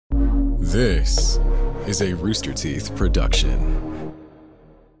This is a Rooster Teeth production.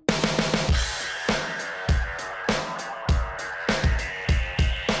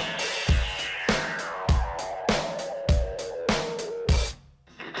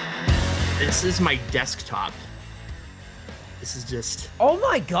 This is my desktop. This is just. Oh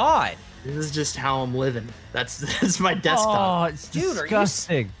my god! This is just how I'm living. That's my desktop. Oh, it's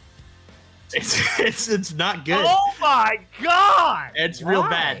disgusting. It's not good. Oh my god! It's real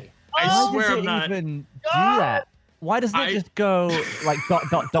bad. I Why swear does I'm it not. even do that? Why doesn't it just go like ...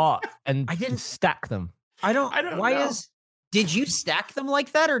 and I didn't stack them? I don't Why know. Did you stack them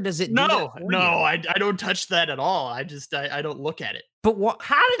like that, or does it? Do No, that for you? I don't touch that at all. I don't look at it. But what?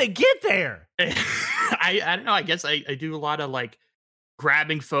 How did it get there? I don't know. I guess I do a lot of like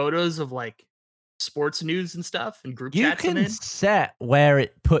grabbing photos of like sports news and stuff and group You chats. I'm can in. set where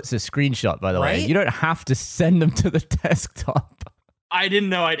it puts a screenshot, by the way. Right? You don't have to send them to the desktop. I didn't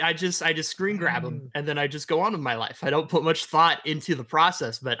know. I just screen grab them and then I just go on with my life. I don't put much thought into the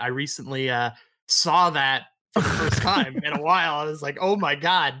process, but I recently saw that for the first time in a while. I was like, oh my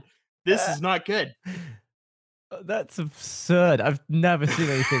god, this is not good. That's absurd. I've never seen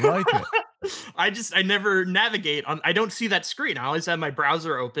anything like it. I never navigate on. I don't see that screen. I always have my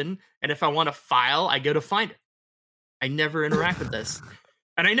browser open, and if I want a file, I go to find it. I never interact with this,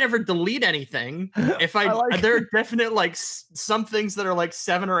 and I never delete anything. If there are definite like some things that are like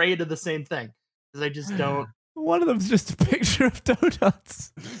 7 or 8 of the same thing, because I just don't. One of them's just a picture of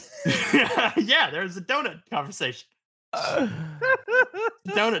donuts. Yeah, there's a donut conversation.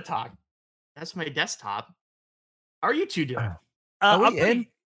 Donut talk. That's my desktop. How are you two doing? I'm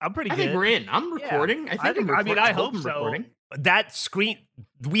pretty I good. think we're in. I'm recording. Yeah. I think I'm I mean, recording. I hope I'm so. recording. That screen,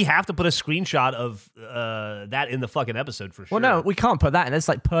 we have to put a screenshot of that in the fucking episode for sure. Well, no, we can't put that in. There's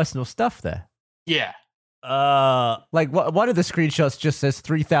like personal stuff there. Yeah. Like one of the screenshots just says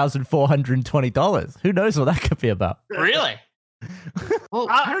 $3,420. Who knows what that could be about? Really? Well,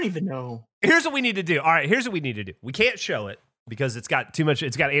 I don't even know. Here's what we need to do. All right, here's what we need to do. We can't show it because it's got too much.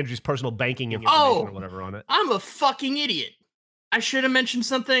 It's got Andrew's personal banking information or whatever on it. I'm a fucking idiot. I should have mentioned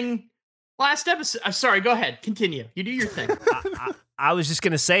something last episode. Sorry, go ahead. Continue. You do your thing. I was just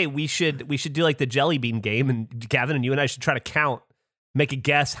gonna say we should do like the jelly bean game, and Gavin and you and I should try to count, make a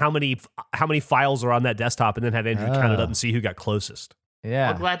guess how many files are on that desktop, and then have Andrew count it up and see who got closest.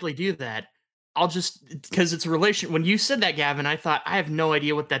 Yeah. I'll gladly do that. I'll just, because it's a relation. When you said that, Gavin, I thought, I have no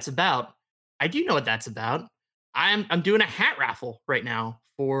idea what that's about. I do know what that's about. I'm doing a hat raffle right now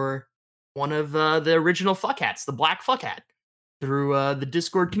for one of the original fuck hats, the black fuck hat, through the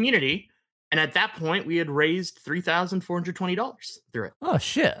Discord community. And at that point, we had raised $3,420 through it. Oh,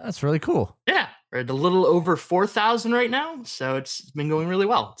 shit. That's really cool. Yeah, we're at a little over 4,000 right now. So it's been going really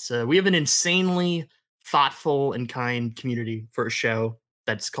well. So we have an insanely thoughtful and kind community for a show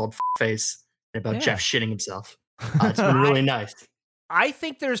that's called Face, and about Jeff shitting himself. It's been really nice. I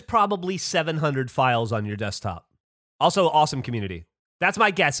think there's probably 700 files on your desktop. Also, awesome community. That's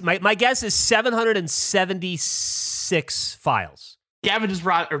my guess. My guess is 776 files. Gavin just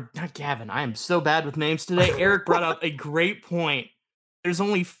not Gavin. I am so bad with names today. Eric brought up a great point. There's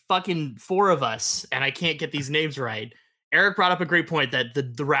only fucking 4 of us, and I can't get these names right. Eric brought up a great point that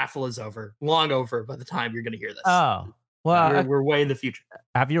the raffle is over, long over by the time you're going to hear this. Oh, well, we're way in the future.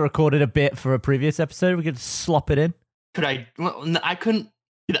 have you recorded a bit for a previous episode? We could slop it in. Could I? Well, I couldn't.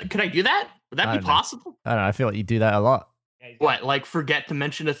 Could I do that? Would that I be don't know. possible? I don't know. I feel like you do that a lot. What, like forget to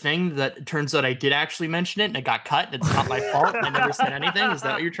mention a thing that it turns out I did actually mention it and it got cut and it's not my fault and I never said anything? Is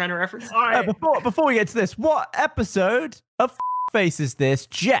that what you're trying to reference? All right, Before we get to this, what episode of Face is this,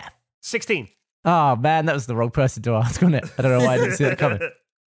 Jeff? 16. Oh, man, that was the wrong person to ask, wasn't it? I don't know why I didn't see that coming.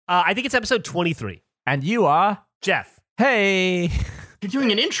 I think it's episode 23. And you are? Jeff. Hey. You're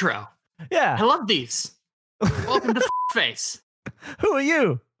doing an intro. I Yeah. love these. Welcome to Face. Who are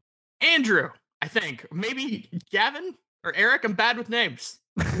you? Andrew, I think. Maybe Gavin or Eric. I'm bad with names.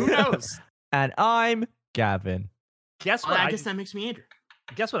 Who knows? And I'm Gavin. Guess what? I guess that makes me Andrew.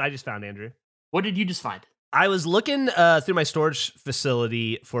 Guess what I just found, Andrew? What did you just find? I was looking through my storage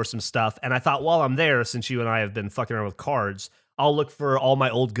facility for some stuff, and I thought while I'm there, since you and I have been fucking around with cards, I'll look for all my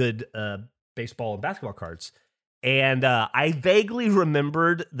old good baseball and basketball cards. And I vaguely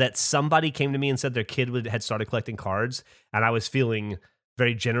remembered that somebody came to me and said their kid had started collecting cards, and I was feeling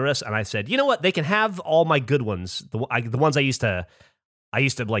very generous. And I said, you know what? They can have all my good ones, the ones I used to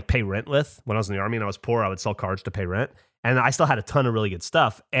like pay rent with when I was in the Army and I was poor. I would sell cards to pay rent. And I still had a ton of really good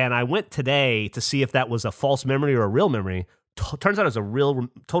stuff. And I went today to see if that was a false memory or a real memory. Turns out it was a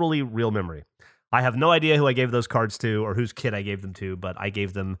totally real memory. I have no idea who I gave those cards to or whose kid I gave them to, but I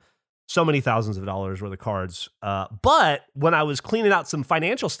gave them so many thousands of dollars worth of cards. But when I was cleaning out some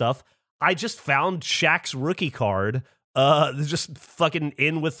financial stuff, I just found Shaq's rookie card, just fucking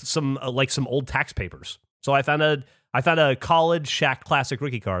in with some some old tax papers. So I found a college Shaq Classic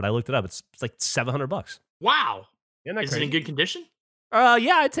rookie card. I looked it up. It's like $700. Wow. Isn't that Is crazy? it in good condition?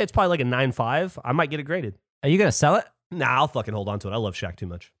 Yeah, I'd say it's probably like a 9.5. I might get it graded. Are you gonna sell it? Nah, I'll fucking hold on to it. I love Shaq too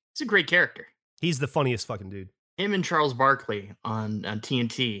much. He's a great character. He's the funniest fucking dude. Him and Charles Barkley on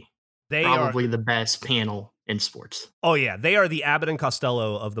TNT. They Probably are the best panel in sports. Oh yeah, they are the Abbott and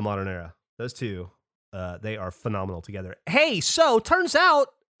Costello of the modern era. Those two, they are phenomenal together. Hey, so turns out,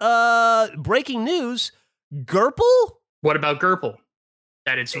 breaking news, Gerple? What about Gerple?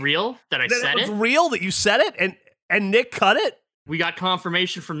 That it's real? That I said It's it? real that you said it and Nick cut it? We got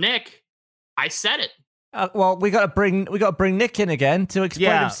confirmation from Nick. I said it. Well, we got to bring Nick in again to explain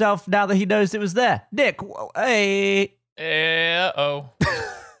Yeah. himself now that he knows it was there. Nick, hey. Uh-oh.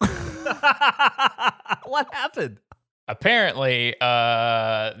 What happened? Apparently,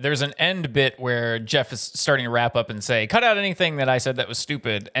 there's an end bit where Jeff is starting to wrap up and say, cut out anything that I said that was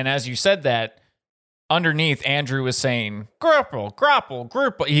stupid. And as you said that, underneath, Andrew was saying, grapple.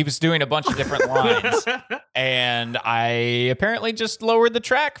 He was doing a bunch of different lines. And I apparently just lowered the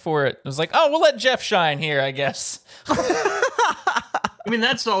track for it. I was like, oh, we'll let Jeff shine here, I guess. I mean,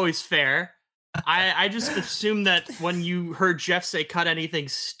 that's always fair. I just assumed that when you heard Jeff say cut anything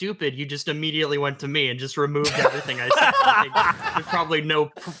stupid, you just immediately went to me and just removed everything I said. I think there's probably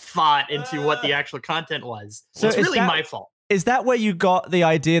no thought into what the actual content was. So it's is really that- my fault. Is that where you got the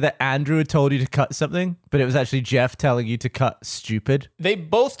idea that Andrew had told you to cut something, but it was actually Jeff telling you to cut stupid? They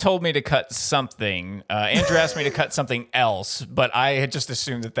both told me to cut something. Andrew asked me to cut something else, but I had just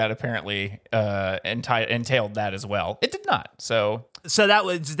assumed that apparently entailed that as well. It did not. So that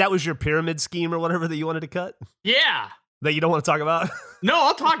was your pyramid scheme or whatever that you wanted to cut? Yeah. That you don't want to talk about? No,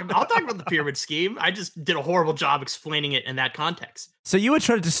 I'll talk about the pyramid scheme. I just did a horrible job explaining it in that context. So you were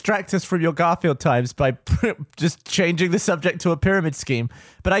trying to distract us from your Garfield times by just changing the subject to a pyramid scheme,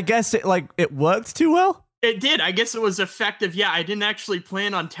 but I guess it worked too well? It did. I guess it was effective. Yeah, I didn't actually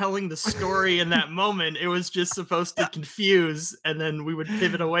plan on telling the story in that moment. It was just supposed to confuse, and then we would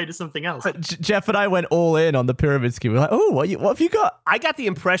pivot away to something else. Jeff and I went all in on the pyramid scheme. We're like, oh, what have you got? I got the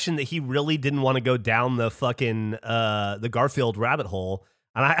impression that he really didn't want to go down the fucking the Garfield rabbit hole,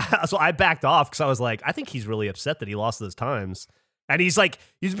 and so I backed off because I was like, I think he's really upset that he lost those times, and he's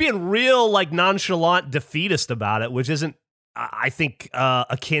being real nonchalant defeatist about it, which isn't, I think,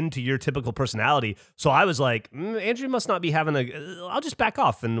 akin to your typical personality. So I was like, Andrew must not be having I'll just back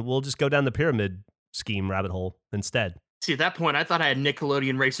off and we'll just go down the pyramid scheme rabbit hole instead. See, at that point, I thought I had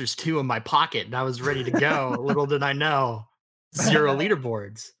Nickelodeon Racers 2 in my pocket and I was ready to go. Little did I know, 0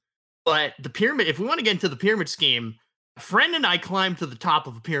 leaderboards. But the pyramid, if we want to get into the pyramid scheme, a friend and I climbed to the top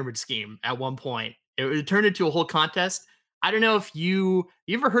of a pyramid scheme at one point. It turned into a whole contest. I don't know if you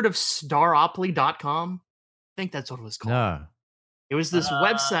ever heard of Staropoly.com? I think that's what it was called. No. It was this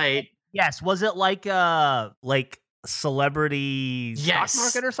website. Yes, was it like celebrity Yes. stock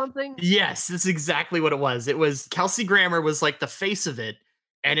market or something? Yes, that's exactly what it was. It was Kelsey Grammer was like the face of it,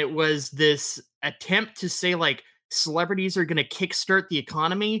 and it was this attempt to say celebrities are going to kickstart the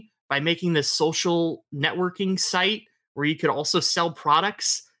economy by making this social networking site where you could also sell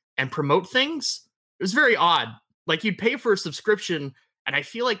products and promote things. It was very odd. You'd pay for a subscription. And I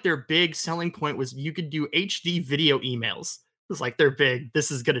feel like their big selling point was you could do HD video emails. It was like their big, this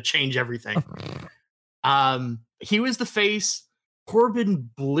is going to change everything. He was the face. Corbin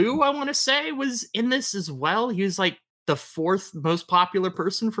Blue, I want to say, was in this as well. He was the 4th most popular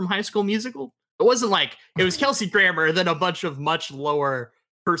person from High School Musical. It wasn't it was Kelsey Grammer and then a bunch of much lower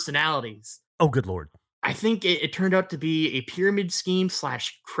personalities. Oh, good Lord. I think it turned out to be a pyramid scheme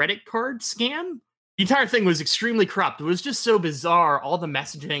 / credit card scam. The entire thing was extremely corrupt. It was just so bizarre, all the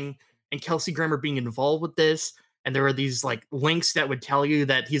messaging and Kelsey Grammer being involved with this. And there were these links that would tell you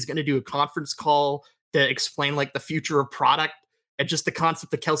that he's going to do a conference call to explain the future of product. And just the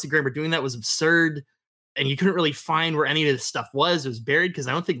concept of Kelsey Grammer doing that was absurd. And you couldn't really find where any of this stuff was. It was buried because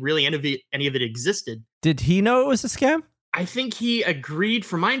I don't think really any of it existed. Did he know it was a scam? I think he agreed,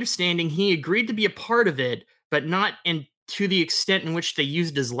 from my understanding, he agreed to be a part of it, but not to the extent in which they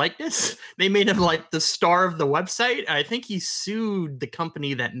used his likeness. They made him the star of the website. I think he sued the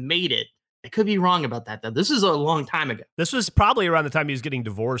company that made it. I could be wrong about that, though. This is a long time ago. This was probably around the time he was getting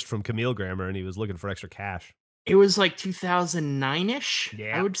divorced from Camille Grammer and he was looking for extra cash. It was 2009-ish,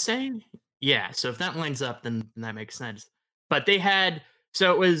 Yeah. I would say. Yeah, so if that lines up, then that makes sense. But they had,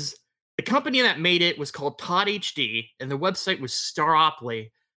 so it was, the company that made it was called Todd HD, and the website was Staropoly.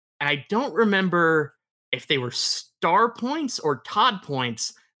 And I don't remember if they were star points or Todd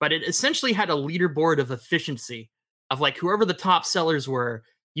points, but it essentially had a leaderboard of efficiency of whoever the top sellers were,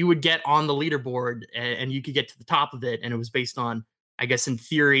 you would get on the leaderboard and you could get to the top of it. And it was based on, I guess, in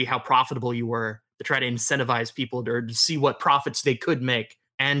theory, how profitable you were to try to incentivize people to see what profits they could make.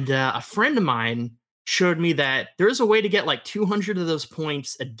 And a friend of mine showed me that there's a way to get like 200 of those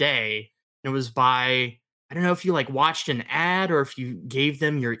points a day. And it was by, I don't know if you like watched an ad or if you gave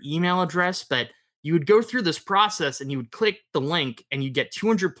them your email address, but you would go through this process and you would click the link and you get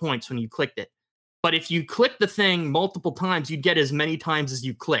 200 points when you clicked it. But if you click the thing multiple times, you'd get as many times as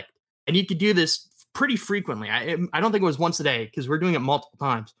you clicked. And you could do this pretty frequently. I don't think it was once a day because we're doing it multiple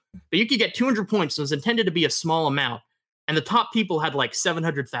times. But you could get 200 points. So it was intended to be a small amount. And the top people had like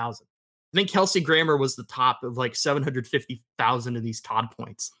 700,000. I think Kelsey Grammer was the top of like 750,000 of these Todd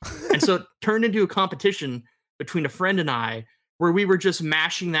points. And so it turned into a competition between a friend and I where we were just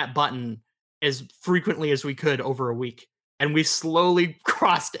mashing that button as frequently as we could over a week. And we slowly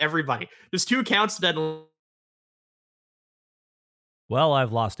crossed everybody. There's 2 accounts that. Well,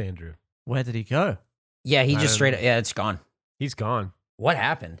 I've lost Andrew. Where did he go? Yeah, he just straight. Yeah, it's gone. He's gone. What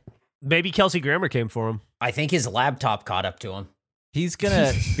happened? Maybe Kelsey Grammer came for him. I think his laptop caught up to him. He's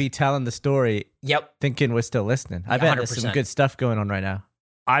gonna be telling the story, Yep. thinking we're still listening. I bet there's some 100%. good stuff going on right now.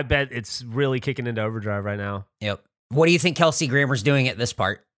 I bet it's really kicking into overdrive right now. Yep. What do you think Kelsey Grammer's doing at this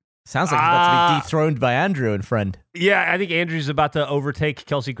part? Sounds like he's about to be dethroned by Andrew and friend. Yeah, I think Andrew's about to overtake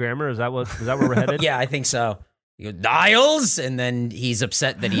Kelsey Grammer. Is that where we're headed? Yeah, I think so. You go, Niles, and then he's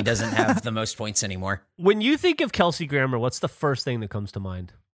upset that he doesn't have the most points anymore. When you think of Kelsey Grammer, what's the first thing that comes to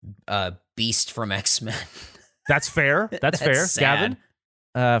mind? Beast from X-Men. That's fair. That's fair. sad.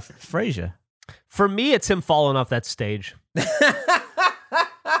 Gavin? Frasier. For me, it's him falling off that stage.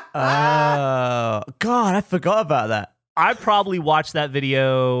 Oh, God, I forgot about that. I probably watch that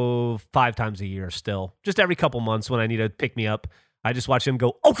video 5 times a year still. Just every couple months when I need to pick me up. I just watch him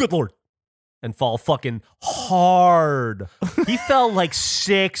go, oh, good Lord, and fall fucking hard. He fell like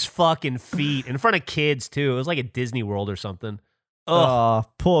 6 fucking feet in front of kids, too. It was like a Disney World or something. Ugh. Oh,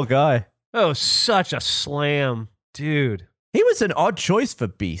 poor guy. Oh, such a slam. Dude. He was an odd choice for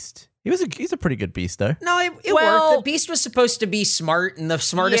Beast. He's a pretty good Beast, though. No, it Well- worked. The Beast was supposed to be smart, and the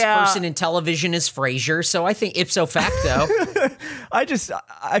smartest Yeah. person in television is Frasier, so I think ipso facto.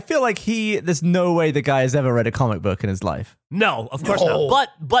 I feel like there's no way the guy has ever read a comic book in his life. No, of course No. not.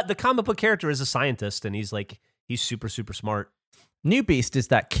 But the comic book character is a scientist, and he's super, super smart. New Beast is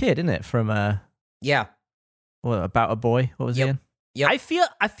that kid, isn't it? From Yeah. About a Boy. What was he Yep. in? Yep.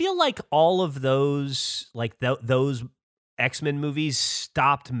 I feel like all of those those X-Men movies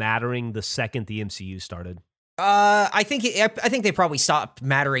stopped mattering the second the MCU started. I think they probably stopped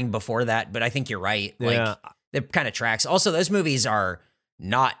mattering before that, but I think you're right. Like, Yeah. it kind of tracks. Also, those movies are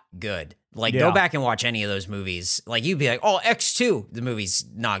not good. Like, Yeah. go back and watch any of those movies. Like, you'd be like, oh, X2, the movie's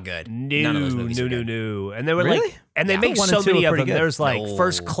not good. None of those movies are good. No. And they were Really? like, and they Yeah. make 1 so and 2 many are of pretty them. good. There's like No.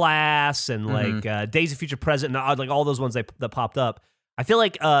 First Class and like Days of Future Present, and like all those ones that popped up. I feel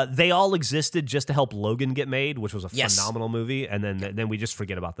like they all existed just to help Logan get made, which was a Yes. phenomenal movie, and then we just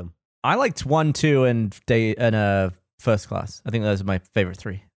forget about them. I liked 1, 2, and First Class. I think those are my favorite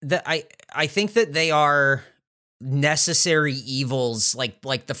 3. I think that they are necessary evils, like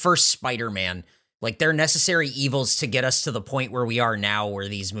the first Spider-Man. Like, they're necessary evils to get us to the point where we are now, where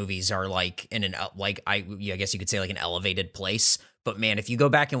these movies are like in an I guess you could say like an elevated place. But man, if you go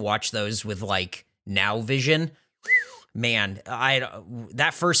back and watch those with like now vision, man,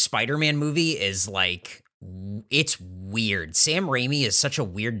 that first Spider-Man movie is like, it's weird. Sam Raimi is such a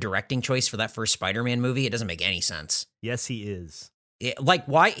weird directing choice for that first Spider-Man movie. It doesn't make any sense. Yes, he is. Like,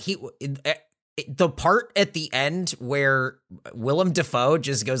 why the part at the end where Willem Dafoe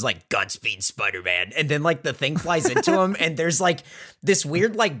just goes like, Godspeed, Spider-Man, and then like the thing flies into him, and there's like this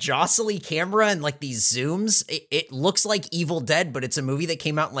weird like jostly camera and like these zooms. It looks like Evil Dead, but it's a movie that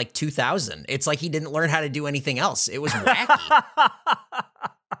came out in like 2000. It's like he didn't learn how to do anything else. It was wacky.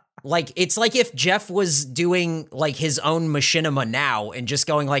 Like, it's like if Jeff was doing like his own machinima now and just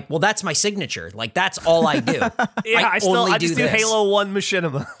going like, well, that's my signature. Like, that's all I do. Yeah, I just do this. Halo 1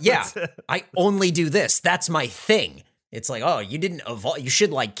 machinima. Yeah, I only do this. That's my thing. It's like, oh, you didn't evolve. You should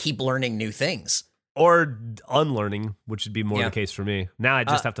like keep learning new things. Or unlearning, which would be more Yeah. the case for me. Now I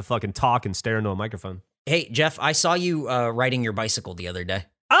just have to fucking talk and stare into a microphone. Hey, Jeff, I saw you riding your bicycle the other day.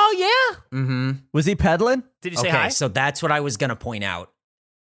 Oh, yeah? Mm-hmm. Was he pedaling? Did you say Okay, hi? so that's what I was gonna point out.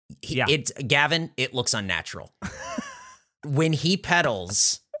 Yeah. Gavin, it looks unnatural. When he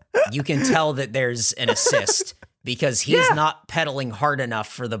pedals, you can tell that there's an assist because he's not pedaling hard enough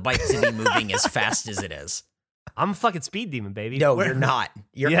for the bike to be moving as fast as it is. I'm a fucking speed demon, baby. No, you're not.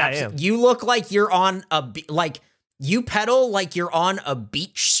 You're Yeah, I am. You look like you're on you pedal like you're on a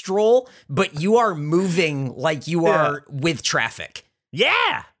beach stroll, but you are moving like you are with traffic.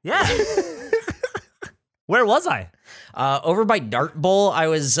 Yeah. Where was I? Over by Dart Bowl, I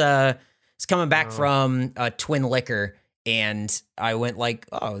was coming back from Twin Liquor, and I went like,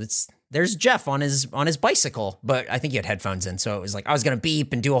 oh, there's Jeff on his bicycle, but I think he had headphones in, so it was like I was gonna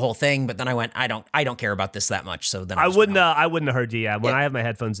beep and do a whole thing, but then I went, I don't care about this that much, so then I wouldn't have heard you. Yeah, when I have my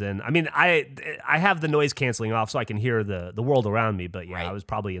headphones in, I mean, I have the noise canceling off, so I can hear the world around me. But yeah, Right. I was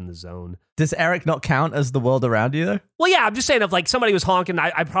probably in the zone. Does Eric not count as the world around you though? Well, yeah, I'm just saying if like somebody was honking,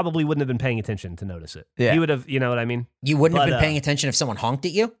 I probably wouldn't have been paying attention to notice it. Yeah. You would have, you know what I mean? You wouldn't have But, been paying attention if someone honked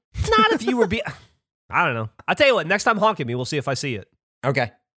at you? Not if you were I don't know. I'll tell you what, next time honking me, we'll see if I see it.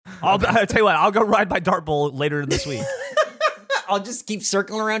 Okay. I'll tell you what, I'll go ride my Dart Bowl later this week. I'll just keep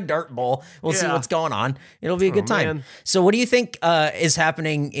circling around Dart Bowl. We'll see Yeah. what's going on. It'll be a good time. man. So what do you think is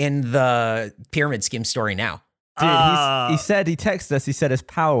happening in the Pyramid Scheme story now? Dude, he said, he texted us, he said his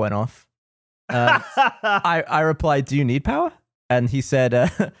power went off. I replied, do you need power? And he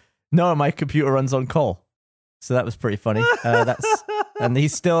said, no, my computer runs on coal. So that was pretty funny. And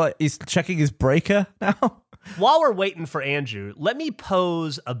he's checking his breaker now. While we're waiting for Andrew, let me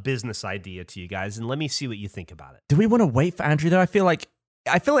pose a business idea to you guys and let me see what you think about it. Do we want to wait for Andrew though? I feel like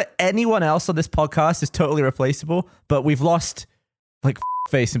anyone else on this podcast is totally replaceable, but we've lost like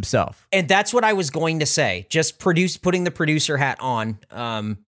Face himself. And that's what I was going to say. Just putting the producer hat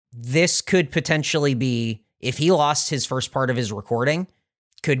on. This could potentially be, if he lost his first part of his recording,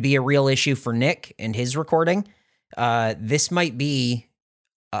 could be a real issue for Nick and his recording. This might be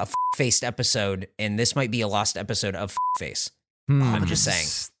a faced episode, and this might be a lost episode of face. I'm just saying.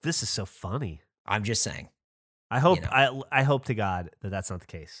 This is so funny. I'm just saying. I hope You know. I hope to God that that's not the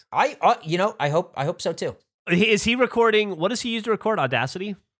case. I hope so too. Is he recording? What does he use to record?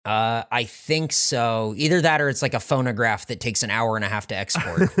 Audacity? I think so. Either that or it's like a phonograph that takes an hour and a half to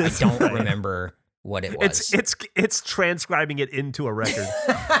export. I don't remember what it was. It's transcribing it into a record.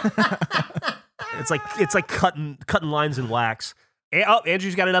 It's like cutting lines in wax.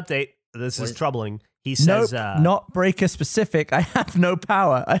 Andrew's got an update. This is troubling. He says, nope, not breaker specific. I have no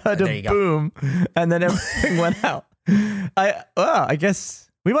power. I heard There a you go. boom, and then everything went out. I guess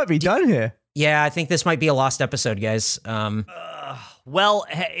we might be done here. Yeah, I think this might be a lost episode, guys. well,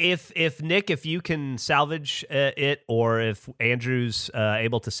 if you can salvage it, or if Andrew's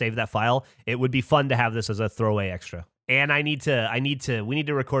able to save that file, it would be fun to have this as a throwaway extra. And we need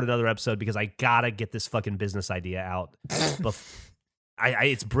to record another episode because I gotta get this fucking business idea out.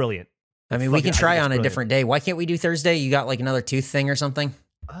 It's brilliant. I mean, we can try on a brilliant. different day. Why can't we do Thursday? You got like another tooth thing or something?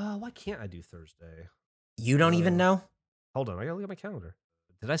 Why can't I do Thursday? You don't even know? Hold on, I gotta look at my calendar.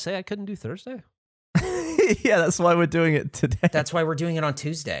 Did I say I couldn't do Thursday? Yeah, that's why we're doing it today. That's why we're doing it on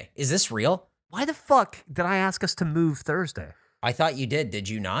Tuesday. Is this real? Why the fuck did I ask us to move Thursday? I thought you did. Did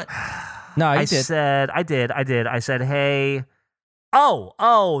you not? No, I you did. said, I did. I said, hey,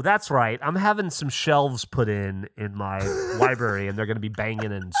 oh, that's right. I'm having some shelves put in my library, and they're going to be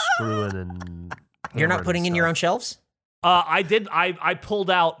banging and screwing and. You're not putting in your own shelves? I did. I pulled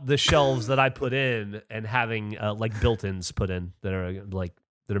out the shelves that I put in and having like built-ins put in that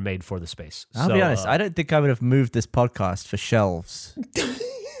are made for the space. I'll be honest. I don't think I would have moved this podcast for shelves.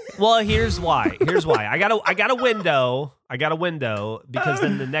 Well, here's why. I got a window. Because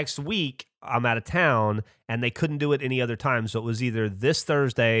then the next week I'm out of town and they couldn't do it any other time. So it was either this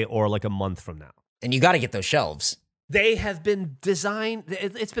Thursday or like a month from now. And you got to get those shelves. They have been designed.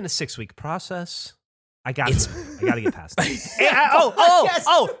 It's been a 6-week process. I got to get past it.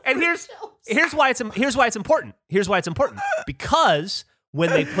 And here's why it's important. Because when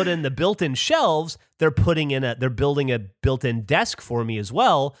they put in the built-in shelves, they're building a built-in desk for me as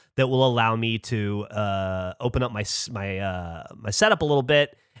well that will allow me to open up my setup a little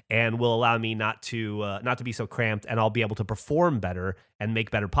bit and will allow me not to be so cramped, and I'll be able to perform better and make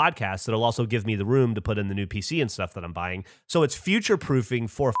better podcasts. It'll also give me the room to put in the new PC and stuff that I'm buying. So it's future-proofing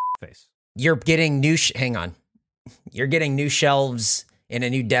for face. You're getting hang on. You're getting new shelves and a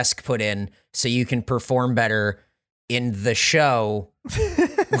new desk put in so you can perform better in the show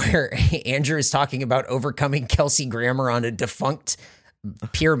where Andrew is talking about overcoming Kelsey Grammer on a defunct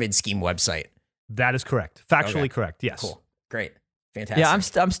pyramid scheme website. That is correct. Factually Okay. correct. Yes. Cool. Great. Fantastic. Yeah,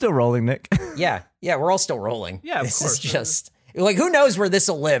 I'm still rolling, Nick. Yeah, we're all still rolling. Yeah, of this course. is just like, who knows where this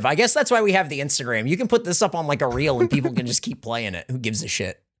will live? I guess that's why we have the Instagram. You can put this up on like a reel and people can just keep playing it. Who gives a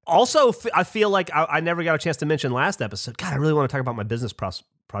shit? Also, I feel like I never got a chance to mention last episode. God, I really want to talk about my business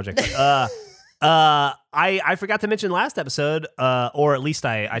project. I forgot to mention last episode, or at least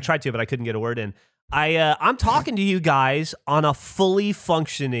I tried to, but I couldn't get a word in. I'm talking to you guys on a fully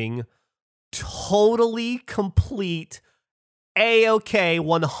functioning, totally complete, A-OK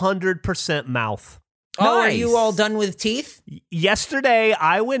 100% mouth. Oh, are Nice. you all done with teeth? Yesterday,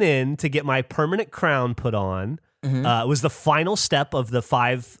 I went in to get my permanent crown put on. It was the final step of the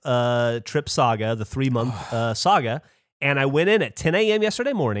 5-trip saga, the 3-month saga. And I went in at 10 a.m.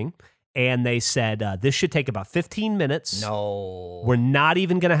 yesterday morning, and they said, this should take about 15 minutes. No. We're not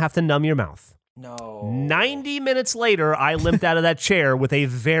even going to have to numb your mouth. No. 90 minutes later, I limped out of that chair with a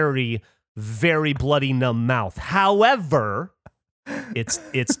very, very bloody numb mouth. However, it's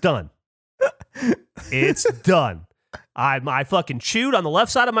done. It's done. I fucking chewed on the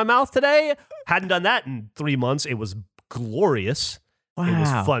left side of my mouth today. Hadn't done that in 3 months. It was glorious. Wow. It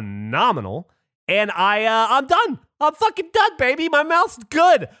was phenomenal. And I'm done. I'm fucking done, baby. My mouth's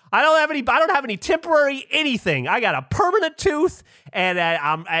good. I don't have any temporary anything. I got a permanent tooth, and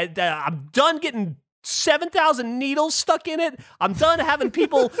I'm done getting 7,000 needles stuck in it. I'm done having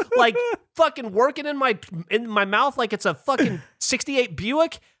people like fucking working in my mouth like it's a fucking 68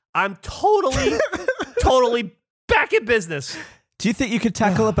 Buick. I'm totally back in business. Do you think you could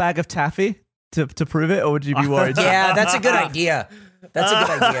tackle a bag of taffy to prove it, or would you be worried? Yeah, that's a good idea. That's a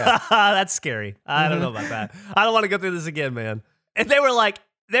good idea. That's scary. I don't know about that. I don't want to go through this again, man. And they were like,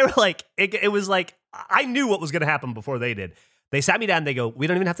 it was like, I knew what was going to happen before they did. They sat me down and they go, we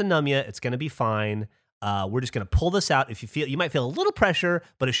don't even have to numb you. It's going to be fine. We're just going to pull this out. If you might feel a little pressure,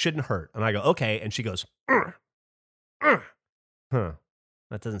 but it shouldn't hurt. And I go, okay. And she goes, huh.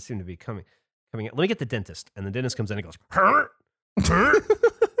 That doesn't seem to be coming in. Let me get the dentist. And the dentist comes in and goes,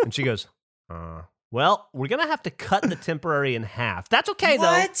 and she goes, well, we're going to have to cut the temporary in half. That's okay, though.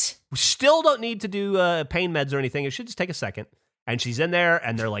 What? We still don't need to do pain meds or anything. It should just take a second. And she's in there,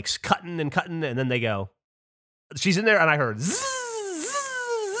 and they're like cutting, and then they go. She's in there, and I heard zzz,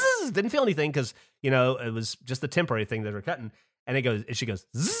 zzz, zzz. Didn't feel anything because, it was just the temporary thing that we're cutting. And she goes,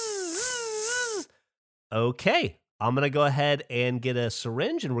 zzz, zzz. Okay, I'm going to go ahead and get a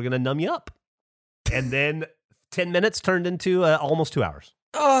syringe, and we're going to numb you up. And then 10 minutes turned into almost 2 hours.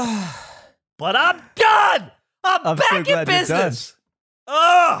 Oh. But I'm done. I'm back so in glad you're business.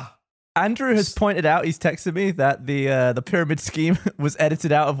 Ugh. Andrew has pointed out, he's texted me that the pyramid scheme was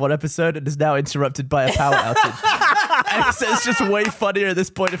edited out of one episode and is now interrupted by a power outage. And he says it's just way funnier at this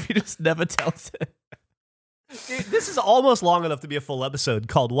point if he just never tells it. Dude, this is almost long enough to be a full episode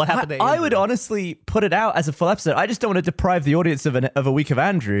called What Happened to Andrew. I would honestly put it out as a full episode. I just don't want to deprive the audience of a week of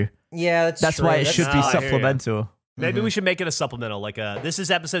Andrew. Yeah, That's true. why it should be I hear ya. supplemental. Maybe we should make it a supplemental, like this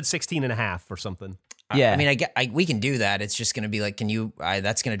is episode 16 and a half or something. Yeah. I mean, we can do that. It's just going to be like,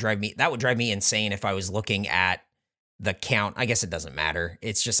 that's going to drive me, that would drive me insane if I was looking at the count. I guess it doesn't matter.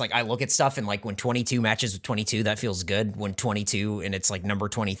 It's just like, I look at stuff and like when 22 matches with 22, that feels good. When 22 and it's like number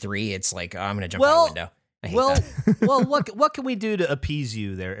 23, it's like, I'm going to jump out the window. I hate that. Well, what can we do to appease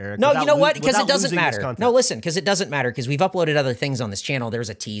you there, Eric? No, without you know what? lo- Because without it doesn't losing this matter. content? No, listen, because it doesn't matter because we've uploaded other things on this channel. There's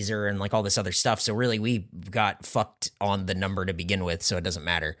a teaser and like all this other stuff. So really, we got fucked on the number to begin with. So it doesn't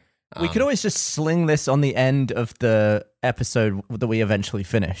matter. We could always just sling this on the end of the episode that we eventually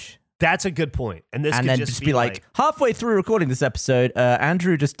finish. That's a good point. And this And could then just be like, halfway through recording this episode,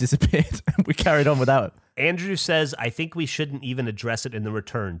 Andrew just disappeared. We carried on without him. Andrew says, I think we shouldn't even address it in the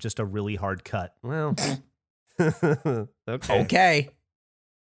return. Just a really hard cut. Well, okay.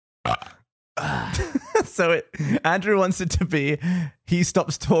 So Andrew wants it to be, he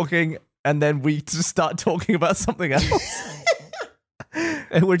stops talking, and then we just start talking about something else.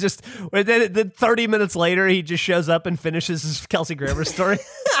 And then 30 minutes later, he just shows up and finishes his Kelsey Grammer story.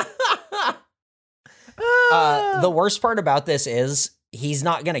 The worst part about this is he's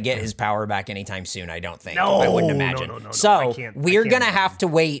not going to get his power back anytime soon, I don't think. No, I wouldn't imagine. no, I So can't- I we're can't going to imagine. have to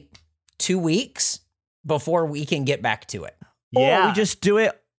wait 2 weeks before we can get back to it. Or we just do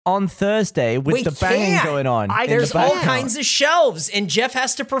it on Thursday with We the banging can't. going on. in There's the all background. kinds of shelves, and Jeff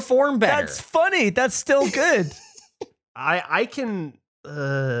has to perform better. That's funny. That's still good. I can.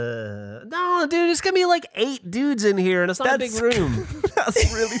 No, dude, it's gonna be like 8 dudes in here, and it's not a big room.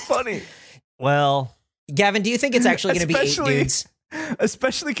 That's really funny. Well, Gavin, do you think it's actually going to be 8 Especially- dudes?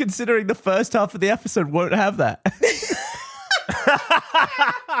 Especially considering the first half of the episode won't have that.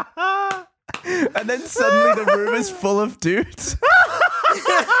 And then suddenly the room is full of dudes.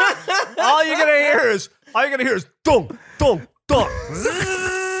 all you're gonna hear is dong dong dong.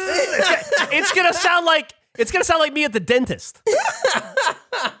 It's gonna sound like me at the dentist.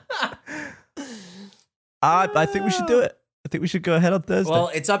 I think we should do it. I think we should go ahead on Thursday. Well,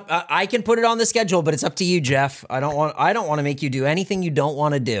 it's up. I can put it on the schedule, but it's up to you, Jeff. I don't want to make you do anything you don't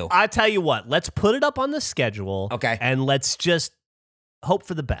want to do. I tell you what, let's put it up on the schedule. Okay. And let's just hope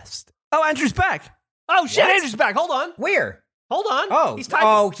for the best. oh, Andrew's back. Oh shit, What? Andrew's back. Hold on. Where? Hold on. Oh, he's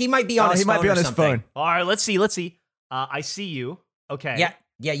typing. he might be on Oh, his he phone. might be or on his something. phone. All right, let's see. I see you. Okay.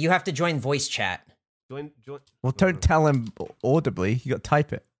 Yeah. You have to join voice chat. Join. Well, don't tell him audibly. You got to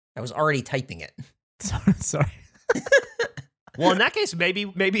type it. I was already typing it. Sorry. Well, in that case, maybe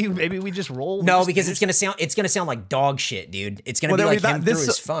we just roll. No, because it's gonna sound like dog shit, dude. It's gonna be like him through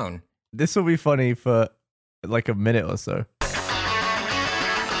his phone. This will be funny for like a minute or so.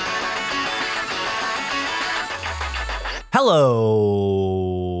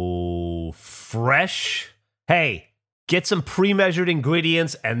 Hello, Fresh. Hey, get some pre-measured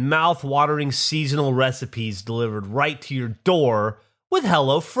ingredients and mouth-watering seasonal recipes delivered right to your door with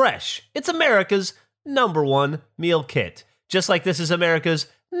HelloFresh. It's America's #1 meal kit. Just like this is America's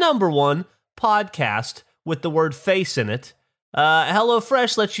 #1 podcast with the word face in it.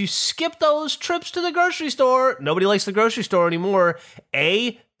 HelloFresh lets you skip those trips to the grocery store. Nobody likes the grocery store anymore.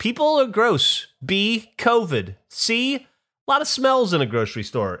 A, people are gross. B, COVID. C, a lot of smells in a grocery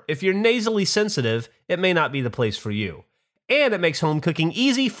store. If you're nasally sensitive, it may not be the place for you. And it makes home cooking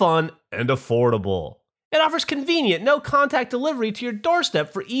easy, fun, and affordable. It offers convenient, no-contact delivery to your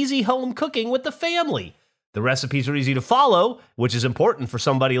doorstep for easy home cooking with the family. The recipes are easy to follow, which is important for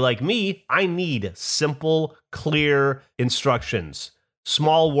somebody like me. I need simple, clear instructions.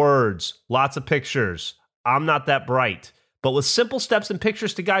 Small words, lots of pictures. I'm not that bright. But with simple steps and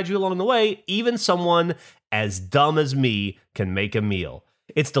pictures to guide you along the way, even someone as dumb as me can make a meal.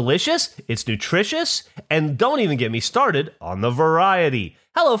 It's delicious, it's nutritious, and don't even get me started on the variety.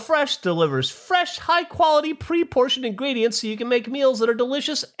 HelloFresh delivers fresh, high-quality, pre-portioned ingredients so you can make meals that are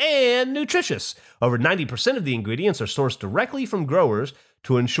delicious and nutritious. Over 90% of the ingredients are sourced directly from growers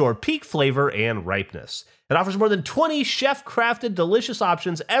to ensure peak flavor and ripeness. It offers more than 20 chef-crafted delicious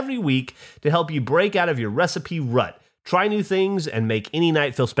options every week to help you break out of your recipe rut. Try new things and make any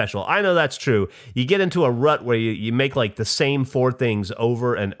night feel special. I know that's true. You get into a rut where you make like the same 4 things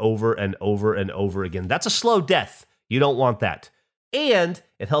over and over and over and over again. That's a slow death. You don't want that. And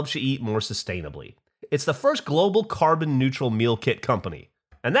it helps you eat more sustainably. It's the first global carbon neutral meal kit company.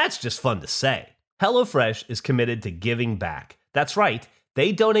 And that's just fun to say. HelloFresh is committed to giving back. That's right.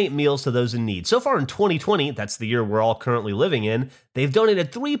 They donate meals to those in need. So far in 2020, that's the year we're all currently living in, they've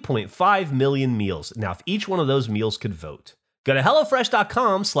donated 3.5 million meals. Now, if each one of those meals could vote. Go to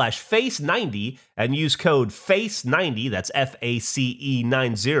HelloFresh.com/face90 and use code FACE90, that's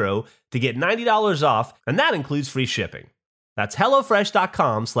FACE90, to get $90 off, and that includes free shipping. That's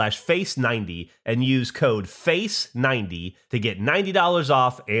HelloFresh.com/face90 and use code FACE90 to get $90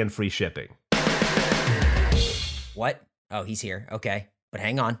 off and free shipping. What? Oh, he's here. Okay. But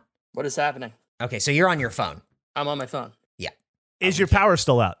hang on. What is happening? Okay, so you're on your phone. I'm on my phone. Yeah. Is your power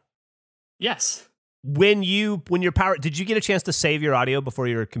still out? Yes. When your power, did you get a chance to save your audio before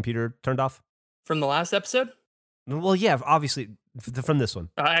your computer turned off? From the last episode? Well, yeah, obviously from this one.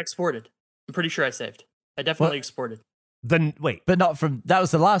 I exported. I'm pretty sure I saved. I definitely exported. Then wait. But not from, that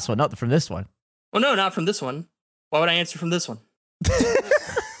was the last one, not from this one. Well, no, not from this one. Why would I answer from this one?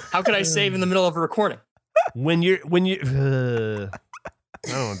 How could I save in the middle of a recording? When you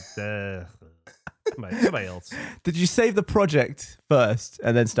somebody else. Did you save the project first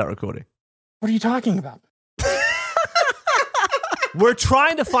and then start recording? What are you talking about? We're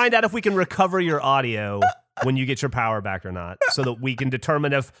trying to find out if we can recover your audio when you get your power back or not, so that we can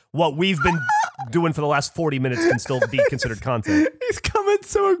determine if what we've been doing for the last 40 minutes can still be considered content. He's coming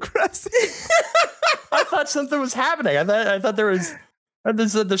so aggressive. I thought something was happening. I thought there was...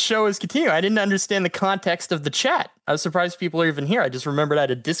 The show is continuing. I didn't understand the context of the chat. I was surprised people are even here. I just remembered I had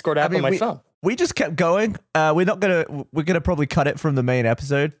a Discord app on my phone. We just kept going. We're gonna probably cut it from the main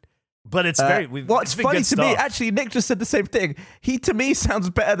episode. But it's what's funny to me, actually, Nick just said the same thing. He to me sounds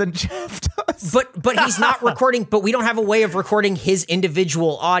better than Jeff does. But he's not recording. But we don't have a way of recording his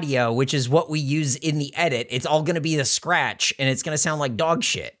individual audio, which is what we use in the edit. It's all gonna be the scratch, and it's gonna sound like dog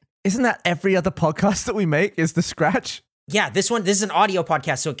shit. Isn't that every other podcast that we make is the scratch? Yeah, this is an audio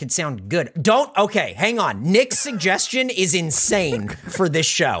podcast, so it could sound good. Okay, hang on. Nick's suggestion is insane for this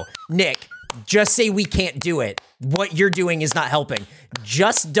show. Nick, just say we can't do it. What you're doing is not helping.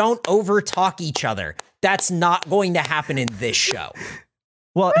 Just don't over-talk each other. That's not going to happen in this show.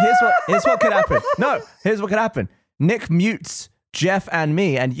 Well, here's what could happen. No, here's what could happen. Nick mutes Jeff and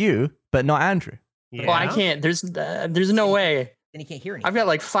me and you, but not Andrew. Yeah. Well, I can't. There's no way. And he can't hear anything. I've got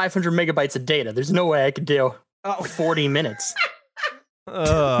like 500 megabytes of data. There's no way I could do 40 minutes.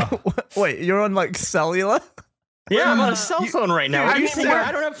 Wait, you're on like cellular? Yeah, I'm on a cell phone right now. What do you think?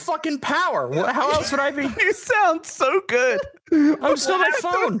 I don't have fucking power. How else would I be? You sound so good. I'm still on my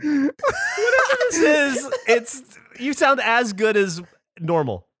phone. Whatever this is, you sound as good as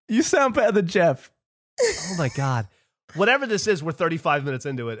normal. You sound better than Jeff. Oh my God. Whatever this is, we're 35 minutes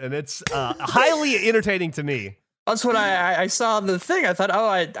into it, and it's highly entertaining to me. That's what I saw the thing. I thought,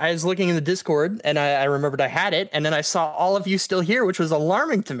 I was looking in the Discord and I remembered I had it. And then I saw all of you still here, which was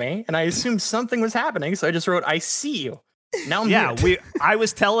alarming to me. And I assumed something was happening. So I just wrote, I see you. Now I'm here. I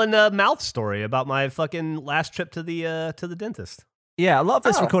was telling a mouth story about my fucking last trip to the dentist. Yeah, a lot of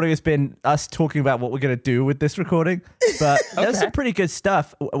this recording has been us talking about what we're going to do with this recording. But there's some pretty good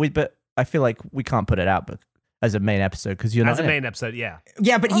stuff. But I feel like we can't put it out as a main episode because you're not in it. Main episode, yeah.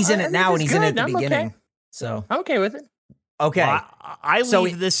 Yeah, but he's in it now and he's in it at the beginning. Okay. So I'm okay with it. Okay. Well, I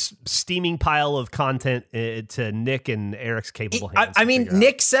leave this steaming pile of content to Nick and Eric's capable hands. I mean,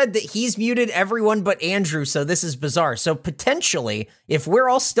 Nick said that he's muted everyone but Andrew, so this is bizarre. So potentially, if we're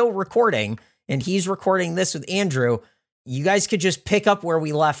all still recording and he's recording this with Andrew, you guys could just pick up where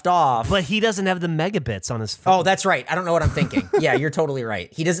we left off. But he doesn't have the megabits on his phone. Oh, that's right. I don't know what I'm thinking. Yeah, you're totally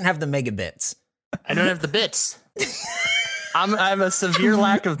right. He doesn't have the megabits. I don't have the bits. I have a severe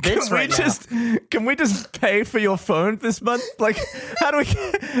lack of bits Can we just pay for your phone this month? Like, how do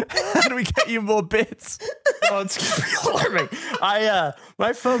we get you more bits? Oh, it's alarming.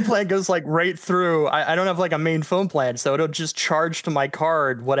 My phone plan goes like right through. I don't have like a main phone plan, so it'll just charge to my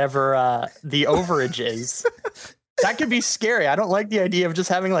card whatever the overage is. That could be scary. I don't like the idea of just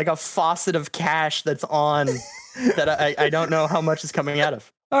having like a faucet of cash that's on that I don't know how much is coming out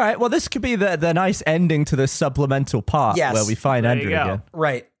of. All right. Well, this could be the nice ending to this supplemental part where we find There Andrew you go. again.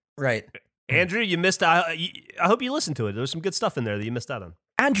 Right. Andrew, you missed out. I hope you listened to it. There was some good stuff in there that you missed out on.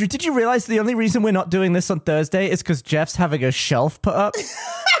 Andrew, did you realize the only reason we're not doing this on Thursday is because Jeff's having a shelf put up?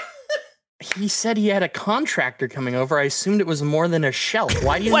 He said he had a contractor coming over. I assumed it was more than a shelf.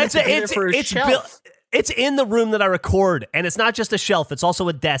 Why do you have to be there for a shelf? It's in the room that I record, and it's not just a shelf. It's also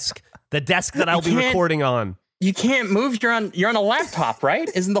a desk. The desk that I'll be recording on. You can't move. You're on a laptop, right?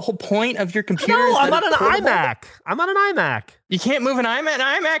 Isn't the whole point of your computer? No, I'm on an iMac. I'm on an iMac. You can't move an iMac.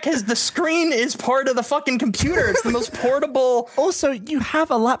 An iMac has the screen is part of the fucking computer. It's the most portable. Also, you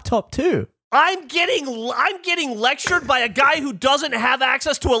have a laptop too. I'm getting lectured by a guy who doesn't have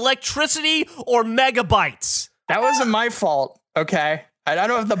access to electricity or megabytes. That wasn't my fault. Okay. I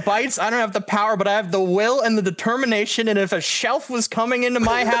don't have the bytes, I don't have the power, but I have the will and the determination. And if a shelf was coming into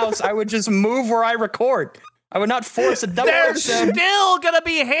my house, I would just move where I record. I would not force a double They're episode. still gonna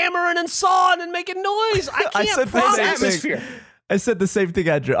be hammering and sawing and making noise. I can't promise. Atmosphere. I said the same thing,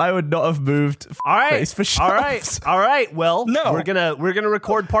 Andrew. I would not have moved. All right, place for shelves. all right. Well, no, we're gonna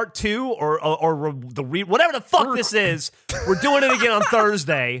record part 2 or whatever the fuck this is. We're doing it again on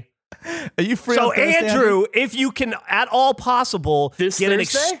Thursday. Are you free? So, on Thursday, Andrew, if you can at all possible this get Thursday? an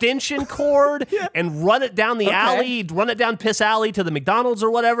extension cord and run it down the alley, run it down Piss Alley to the McDonald's or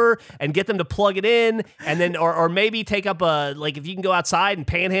whatever, and get them to plug it in, and then or maybe take up if you can go outside and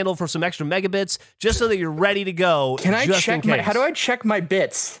panhandle for some extra megabits, just so that you're ready to go. Can I check how do I check my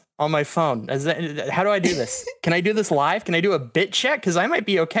bits on my phone? How do I do this? Can I do this live? Can I do a bit check? Because I might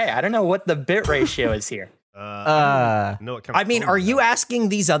be okay. I don't know what the bit ratio is here. I mean, are you asking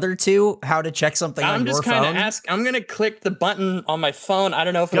these other two how to check something on your phone? I'm just kind of I'm going to click the button on my phone. I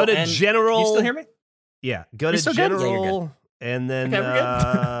don't know if go it'll to end. general. You still hear me? Yeah, go to general, and then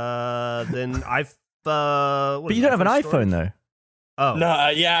then I've. But you don't have an iPhone though. Oh no,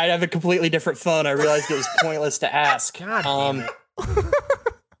 I have a completely different phone. I realized it was pointless to ask. God damn it.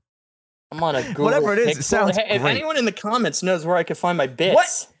 I'm on a Google. Whatever it is, it sounds Hey, if great. anyone in the comments knows where I can find my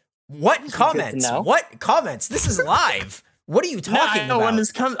bits. What comments? What comments? This is live. What are you talking about? When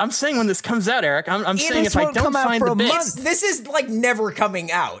this comes, I'm saying when this comes out, Eric. I'm saying if I don't find the bits, this is like never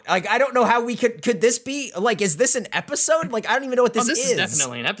coming out. Like I don't know how we could this be like? Is this an episode? Like I don't even know what this is. This is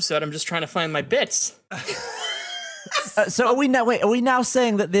definitely an episode. I'm just trying to find my bits. So are we now? Wait, are we now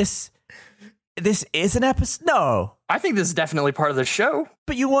saying that this is an episode? No, I think this is definitely part of the show.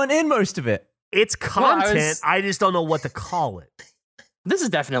 But you weren't in most of it. It's content. I just don't know what to call it. This is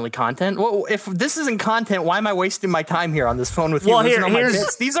definitely content. Well, if this isn't content, why am I wasting my time here on this phone with you? Well, on my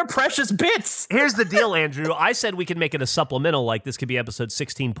bits? These are precious bits. Here's the deal, Andrew. I said we could make it a supplemental, like this could be episode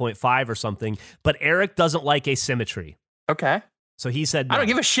 16.5 or something, but Eric doesn't like asymmetry. Okay. So he said no. I don't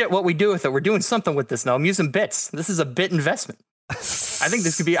give a shit what we do with it. We're doing something with this now. I'm using bits. This is a bit investment. I think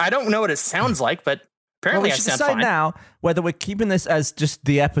this could be, I don't know what it sounds like, but apparently we I should sound decide fine. now whether we're keeping this as just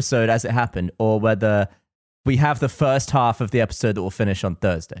the episode as it happened or whether we have the first half of the episode that will finish on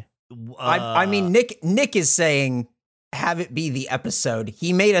Thursday. I mean, Nick is saying have it be the episode.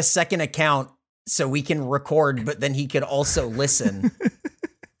 He made a second account so we can record, but then he could also listen.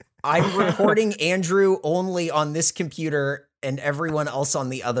 I'm recording Andrew only on this computer and everyone else on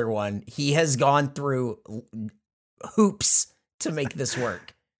the other one. He has gone through hoops to make this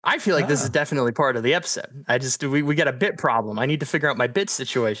work. I feel like this is definitely part of the episode. We got a bit problem. I need to figure out my bit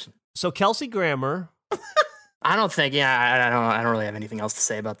situation. So Kelsey Grammer I don't think. Yeah, I don't really have anything else to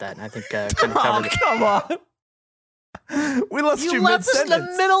say about that. And I think kind of covered it. Come on. We lost you left us in the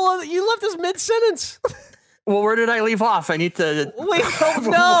mid-sentence. middle of. You left us mid-sentence. Well, where did I leave off? I need to. We don't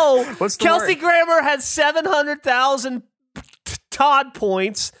know. What's the Kelsey word? Grammer had 700,000 Todd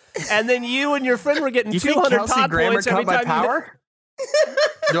points, and then you and your friend were getting You think 200 Kelsey Todd Grammer points every cut my time power?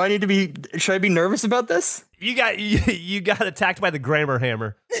 Do I need to be? Should I be nervous about this? you got attacked by the Grammer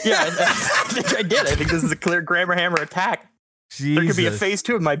hammer. Yeah, I think I did. I think this is a clear Grammar Hammer attack. There could be a phase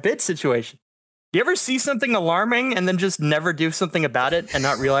 2 of my bit situation. You ever see something alarming and then just never do something about it and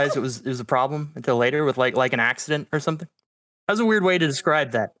not realize it was a problem until later with like an accident or something? That was a weird way to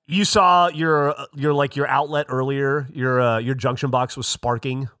describe that. You saw your outlet earlier. Your junction box was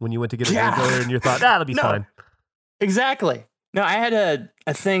sparking when you went to get it earlier, and you thought that'll be fine. Exactly. No, I had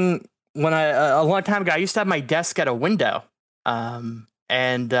a thing when a long time ago. I used to have my desk at a window,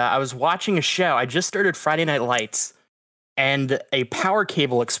 and I was watching a show. I just started Friday Night Lights, and a power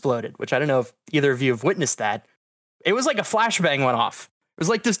cable exploded, which I don't know if either of you have witnessed that. It was like a flashbang went off. It was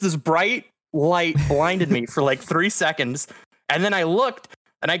like this bright light blinded me for like 3 seconds, and then I looked,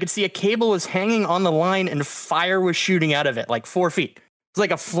 and I could see a cable was hanging on the line, and fire was shooting out of it, like 4 feet. It was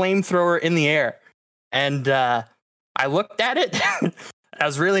like a flamethrower in the air, and I looked at it. I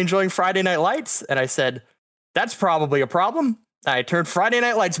was really enjoying Friday Night Lights, and I said, "That's probably a problem." I turned Friday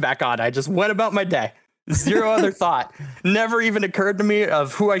Night Lights back on. I just went about my day. Zero other thought. Never even occurred to me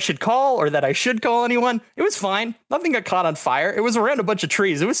of who I should call or that I should call anyone. It was fine. Nothing got caught on fire. It was around a bunch of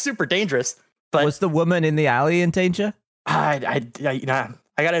trees. It was super dangerous. But Was the woman in the alley in danger? I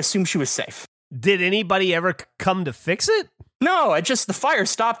gotta assume she was safe. Did anybody ever come to fix it? No, the fire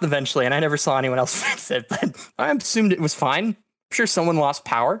stopped eventually, and I never saw anyone else fix it. But I assumed it was fine. I'm sure someone lost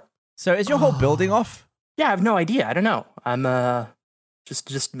power. So is your whole building off? Yeah, I have no idea. I don't know. I'm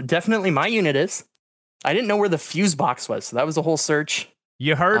just definitely my unit is. I didn't know where the fuse box was, so that was a whole search.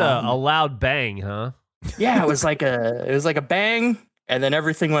 You heard a loud bang, huh? Yeah, it was like a bang, and then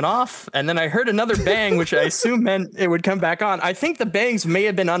everything went off, and then I heard another bang, which I assume meant it would come back on. I think the bangs may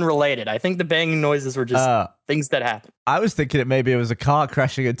have been unrelated. I think the banging noises were just things that happened. I was thinking maybe it was a car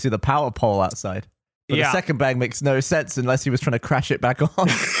crashing into the power pole outside. But the second bang makes no sense unless he was trying to crash it back on.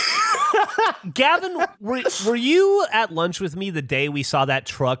 Gavin, were you at lunch with me the day we saw that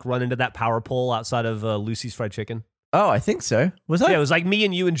truck run into that power pole outside of Lucy's Fried Chicken? Oh, I think so. Was I? Yeah, it was like me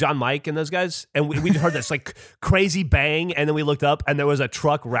and you and John Mike and those guys. And we heard this like crazy bang. And then we looked up and there was a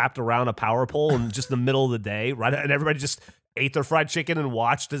truck wrapped around a power pole in just the middle of the day. Right. And everybody just ate their fried chicken and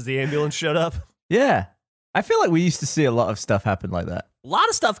watched as the ambulance showed up. Yeah. I feel like we used to see a lot of stuff happen like that. A lot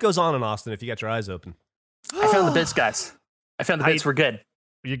of stuff goes on in Austin if you got your eyes open. I found the bits, guys. I found the bits were good.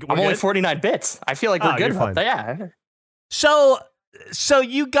 We're I'm only good? 49 bits. I feel like we're good. you're fine. Yeah. So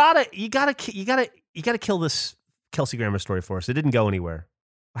you gotta kill this Kelsey Grammer story for us. It didn't go anywhere.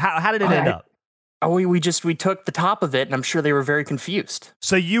 How did it end up? Oh, we took the top of it, and I'm sure they were very confused.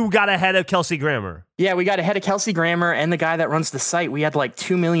 So you got ahead of Kelsey Grammer. Yeah, we got ahead of Kelsey Grammer and the guy that runs the site. We had like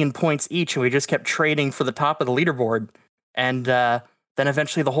 2 million points each, and we just kept trading for the top of the leaderboard. And then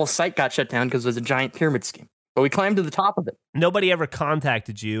eventually the whole site got shut down because it was a giant pyramid scheme. But we climbed to the top of it. Nobody ever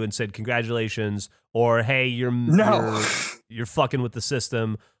contacted you and said congratulations, or hey, you're fucking with the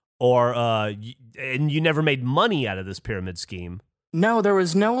system, or and you never made money out of this pyramid scheme. No, there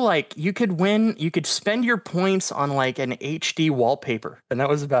was no like you could spend your points on like an HD wallpaper, and that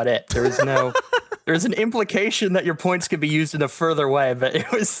was about it. There was no there was an implication that your points could be used in a further way, but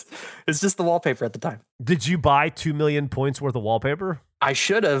it's just the wallpaper at the time. Did you buy 2 million points worth of wallpaper? I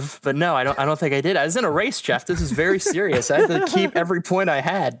should have, but no, I don't think I did. I was in a race, Jeff. This is very serious. I had to keep every point I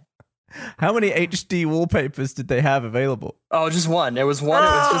had. How many HD wallpapers did they have available? Oh, just one. It was one. It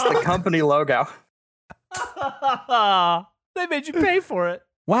was just the company logo. They made you pay for it.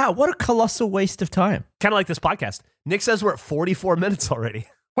 Wow, what a colossal waste of time. Kind of like this podcast. Nick says we're at 44 minutes already.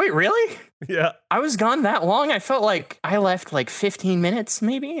 Wait, really? Yeah. I was gone that long? I felt like I left like 15 minutes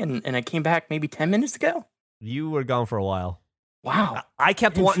maybe, and I came back maybe 10 minutes ago. You were gone for a while. Wow. I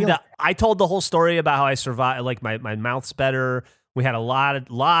kept wanting to. I told the whole story about how I survived, like my mouth's better. We had a lot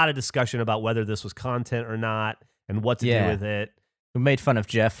of discussion about whether this was content or not and what to do with it. We made fun of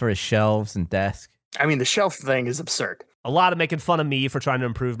Jeff for his shelves and desk. I mean, the shelf thing is absurd. A lot of making fun of me for trying to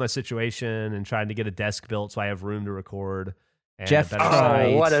improve my situation and trying to get a desk built so I have room to record. And Jeff,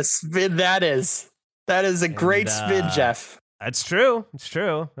 oh, what a spin that is. That is a great spin, Jeff. That's true. It's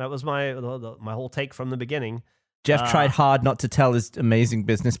true. That was my whole take from the beginning. Jeff tried hard not to tell his amazing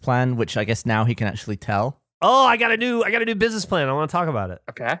business plan, which I guess now he can actually tell. Oh, I got a new business plan. I want to talk about it.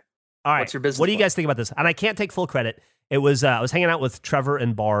 Okay. All right. What's your business What do you plan? guys think about this? And I can't take full credit. It was I was hanging out with Trevor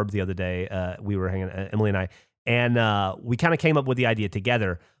and Barb the other day. We were hanging, Emily and I, and we kind of came up with the idea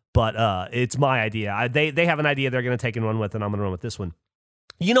together. But it's my idea. They have an idea they're going to take and run with, and I'm going to run with this one.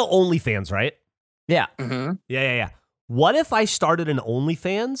 You know OnlyFans, right? Yeah. Mm-hmm. Yeah. What if I started an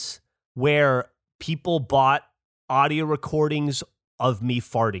OnlyFans where people bought audio recordings of me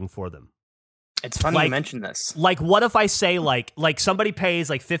farting for them? It's funny you mentioned this. Like, what if I say like somebody pays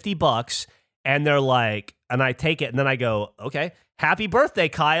like $50 and they're like, and I take it and then I go, okay, happy birthday,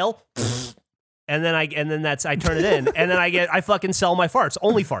 Kyle. And then I turn it in and then I fucking sell my farts,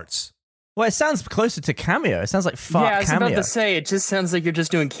 only farts. Well, it sounds closer to Cameo. It sounds like fart Yeah, I was Cameo. about to say, it just sounds like you're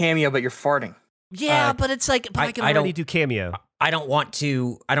just doing Cameo, but you're farting. Yeah, but it's like, I can already do Cameo. I don't want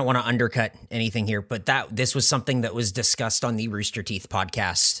to undercut anything here, but this was something that was discussed on the Rooster Teeth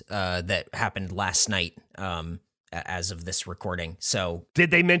podcast that happened last night as of this recording. So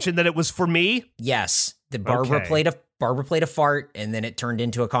did they mention that it was for me? Yes. The Barbara played a fart, and then it turned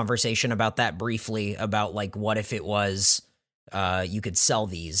into a conversation about that briefly, about like what if it was you could sell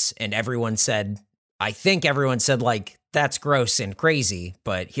these, and I think everyone said like that's gross and crazy,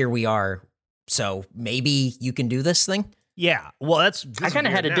 but here we are. So maybe you can do this thing? Yeah. Well, I kind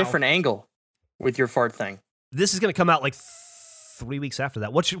of had a different angle with your fart thing. This is going to come out like 3 weeks after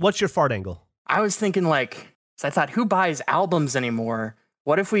that. What's your fart angle? I was thinking so I thought, who buys albums anymore?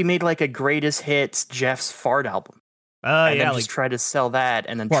 What if we made like a greatest hits Jeff's fart album? And then just try to sell that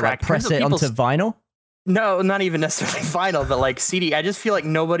and then track. Press it onto vinyl? No, not even necessarily vinyl, but like CD. I just feel like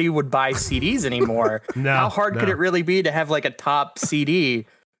nobody would buy CDs anymore. How hard could it really be to have like a top CD?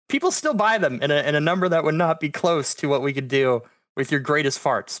 People still buy them in a number that would not be close to what we could do with your greatest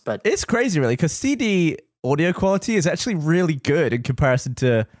farts. But it's crazy, really, because CD audio quality is actually really good in comparison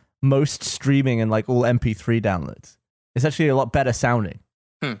to most streaming and like all MP3 downloads. It's actually a lot better sounding.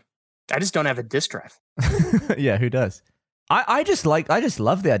 I just don't have a disc drive. Yeah, who does? I just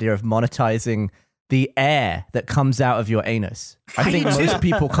love the idea of monetizing the air that comes out of your anus. I think most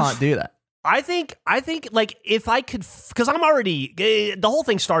people can't do that. I think like if I could, because I'm already, the whole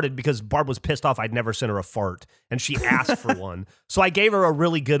thing started because Barb was pissed off I'd never sent her a fart and she asked for one. So I gave her a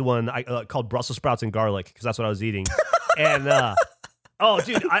really good one called Brussels sprouts and garlic because that's what I was eating. And oh,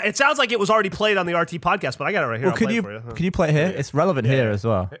 dude, it sounds like it was already played on the RT podcast, but I got it right here. Well, can you play it here? It's relevant here as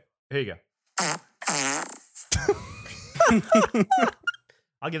well. Here you go.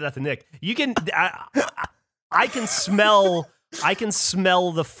 I'll give that to Nick. You can, I can smell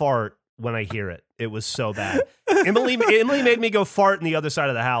the fart when I hear it. It was so bad. Emily made me go fart in the other side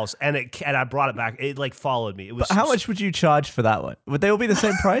of the house, and I brought it back. It like followed me. It was. But how much would you charge for that one? Would they all be the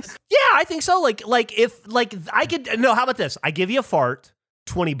same price? Yeah, I think so. Like if I could. No, how about this? I give you a fart,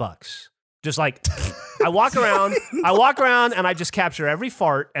 $20. Just like I walk around and I just capture every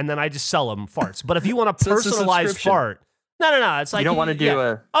fart and then I just sell them farts. But if you want a personalized fart, no. It's like you don't want to do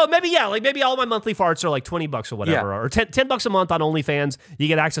a. Oh, maybe maybe all my monthly farts are like $20 or whatever, or $10 a month on OnlyFans. You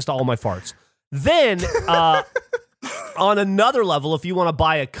get access to all my farts. Then on another level, if you want to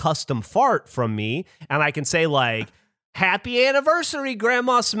buy a custom fart from me, and I can say like, "Happy anniversary,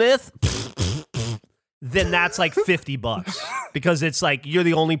 Grandma Smith." Then that's like $50 because it's like you're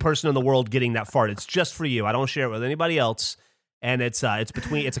the only person in the world getting that fart. It's just for you. I don't share it with anybody else, and it's a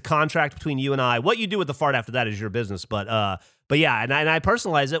contract between you and I. What you do with the fart after that is your business. But yeah, and I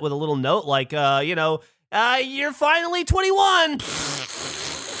personalize it with a little note like you're finally 21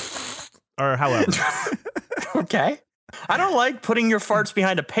 or however. Okay. I don't like putting your farts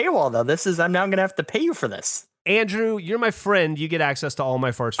behind a paywall though. I'm now going to have to pay you for this. Andrew, you're my friend. You get access to all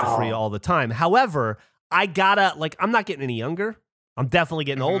my farts for free all the time. However, I'm not getting any younger. I'm definitely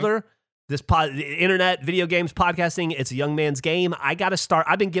getting older. This internet, video games, podcasting, it's a young man's game. I got to start.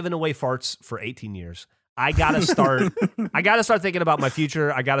 I've been giving away farts for 18 years. I got to start. I got to start thinking about my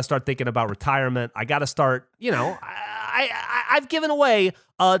future. I got to start thinking about retirement. I got to start, I've given away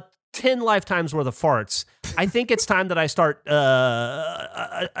 10 lifetimes worth of farts. I think it's time that I start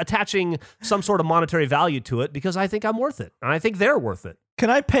attaching some sort of monetary value to it because I think I'm worth it. And I think they're worth it. Can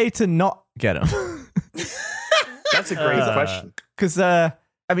I pay to not get them? That's a great question. Because,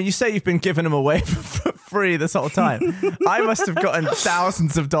 you say you've been giving them away for free this whole time. I must have gotten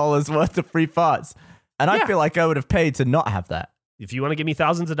thousands of dollars worth of free farts. And I feel like I would have paid to not have that. If you want to give me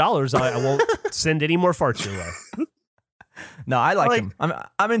thousands of dollars, I won't send any more farts your way. No, I like them.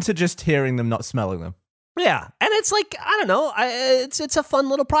 I'm into just hearing them, not smelling them. Yeah, and it's like, I don't know, it's a fun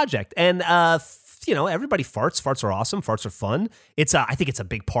little project. And, everybody farts. Farts are awesome. Farts are fun. I think it's a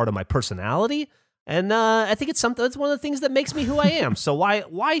big part of my personality. And I think it's one of the things that makes me who I am. So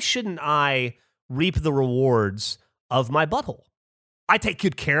why shouldn't I reap the rewards of my butthole? I take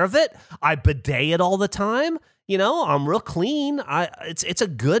good care of it. I bidet it all the time. I'm real clean. It's a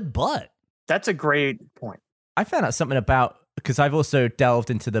good butt. That's a great point. I found out something about, because I've also delved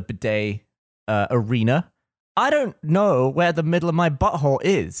into the bidet arena. I don't know where the middle of my butthole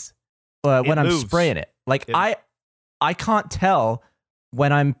is when I'm moves. spraying it. Like It- I can't tell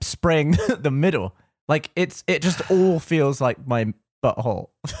when I'm spraying the middle. Like it just all feels like my butthole.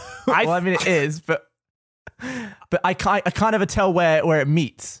 Well, I mean it is, but I can't ever tell where it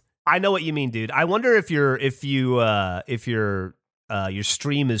meets. I know what you mean, dude. I wonder if your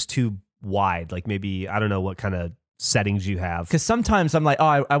stream is too wide. Like maybe I don't know what kind of settings you have. Because sometimes I'm like,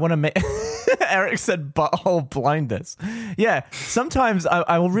 oh, I want to make. Eric said butthole blindness. Yeah, sometimes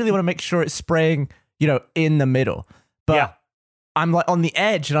I will really want to make sure it's spraying, in the middle. But Yeah. I'm like on the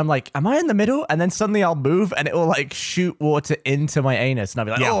edge, and I'm like, am I in the middle? And then suddenly I'll move, and it will like shoot water into my anus, and I'll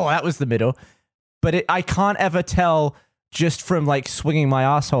be like, Yeah. oh, that was the middle. But I can't ever tell just from like swinging my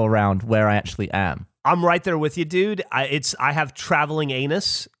asshole around where I actually am. I'm right there with you, dude. I have traveling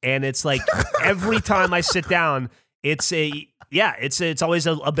anus, and it's like every time I sit down, it's always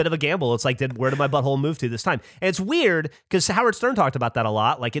a bit of a gamble. It's like, where did my butthole move to this time? And it's weird because Howard Stern talked about that a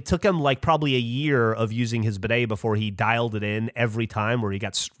lot. Like it took him like probably a year of using his bidet before he dialed it in every time where he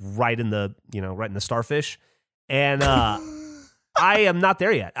got right in the starfish. And I am not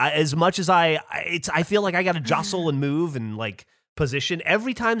there yet. As much as I feel like I got to jostle and move and like position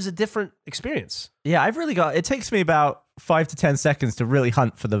every time's a different experience. Yeah, it takes me about 5 to 10 seconds to really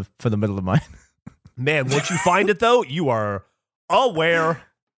hunt for the middle of mine. Man, once you find it though, you are aware.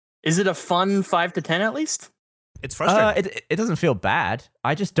 Is it a fun 5 to 10 at least? It's frustrating. It doesn't feel bad.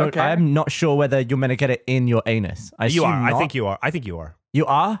 I just don't. Okay. I'm not sure whether you're meant to get it in your anus. You are. Not. I think you are. I think you are. You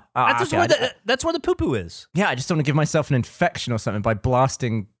are. That's, okay. that's where the poo-poo is. Yeah, I just don't want to give myself an infection or something by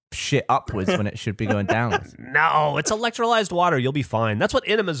blasting shit upwards when it should be going downwards. No, it's electrolyzed water. You'll be fine. That's what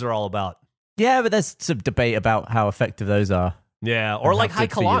enemas are all about. Yeah, but there's some debate about how effective those are. Yeah, or And like how high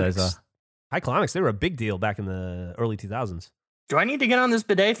good for you those colonics. are. High colonics, they were a big deal back in the early 2000s. Do I need to get on this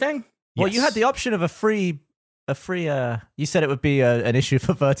bidet thing? Well, you had the option of a free. You said it would be an issue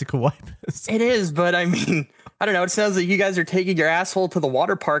for vertical wipers. It is, but I mean, I don't know. It sounds like you guys are taking your asshole to the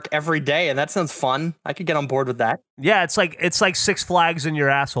water park every day, and that sounds fun. I could get on board with that. Yeah, it's like Six Flags in your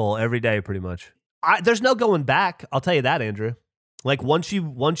asshole every day, pretty much. There's no going back. I'll tell you that, Andrew. Like once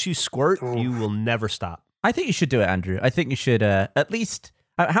you squirt, Oof. you will never stop. I think you should do it, Andrew. I think you should at least.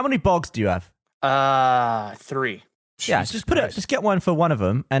 How many bogs do you have? 3. Yeah, Jesus just Christ. just get one for one of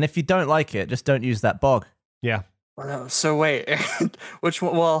them, and if you don't like it, just don't use that bog. Yeah. So wait, which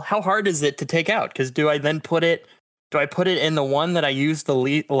one? Well, how hard is it to take out? Because do I put it in the one that I use the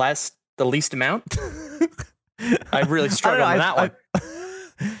least amount? I really struggled with that one.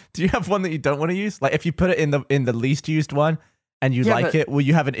 Do you have one that you don't want to use? Like if you put it in the least used one and you Yeah, like but it, will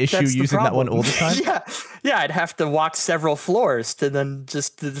you have an issue That's the using that one problem. all the time? yeah, I'd have to walk several floors for the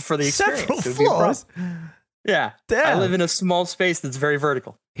experience. Several It would be a problem. floors. Yeah, I Damn. live in a small space that's very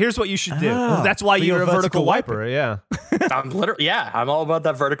vertical. Here's what you should do. Oh, That's why for you're your a vertical vertical wiper. Yeah. I'm all about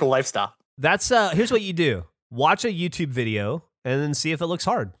that vertical lifestyle. That's here's what you do. Watch a YouTube video and then see if it looks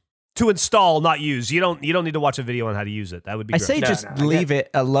hard. To install, not use. You don't need to watch a video on how to use it. That would be I great. say No, just no, I leave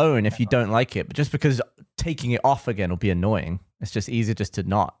it alone if you don't like it, but just because taking it off again will be annoying. It's just easier just to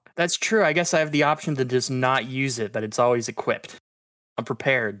not. That's true. I guess I have the option to just not use it, but it's always equipped. I'm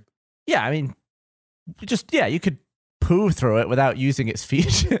prepared. Yeah, I mean, you could poo through it without using its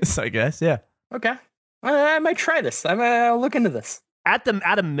features, I guess. Yeah. Okay, I might try this. I'll look into this. At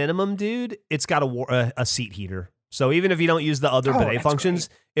a minimum, dude, it's got a seat heater. So even if you don't use the other Oh, bidet that's functions,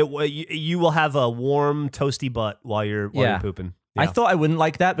 you will have a warm, toasty butt while you're pooping. I Yeah. thought I wouldn't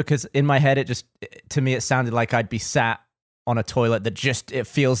like that because in my head, to me, it sounded like I'd be sat on a toilet that it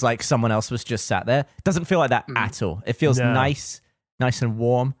feels like someone else was just sat there. It doesn't feel like that at all. It feels No. nice and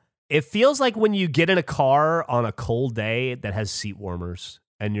warm. It feels like when you get in a car on a cold day that has seat warmers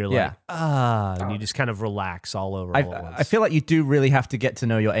and you're Yeah. like, and you just kind of relax all over all at once. I feel like you do really have to get to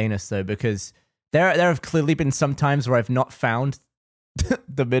know your anus though, because there have clearly been some times where I've not found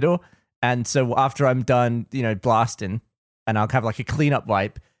the middle, and so after I'm done, blasting, and I'll have like a cleanup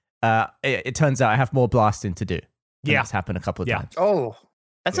wipe. It turns out I have more blasting to do. And Yeah. that's happened a couple of Yeah. times. Oh,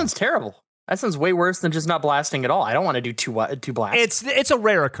 that sounds terrible. That sounds way worse than just not blasting at all. I don't want to do two blasts. It's a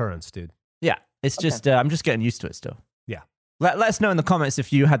rare occurrence, dude. Yeah, it's Okay. just I'm just getting used to it still. Yeah. Let us know in the comments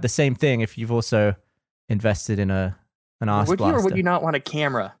if you had the same thing. If you've also invested in an arse Would you blaster. or would you not want a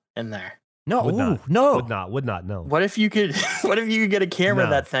camera in there? No, Would not. no. Would not, no. What if you could? What if you could get a camera in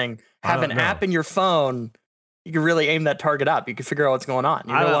No. that thing? I Have don't an know. app in your phone. You can really aim that target up. You can figure out what's going on.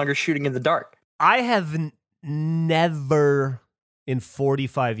 You're I no don't- longer shooting in the dark. I have never in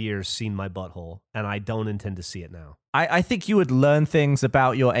 45 years seen my butthole, and I don't intend to see it now. I think you would learn things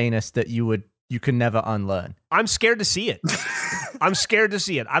about your anus that you would you can never unlearn. I'm scared to see it. I'm scared to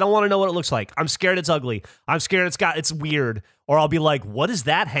see it. I don't want to know what it looks like. I'm scared it's ugly. I'm scared it's weird. Or I'll be like, what is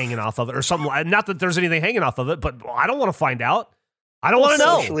that hanging off of it? Or something. Not that there's anything hanging off of it, but I don't want to find out. I don't want to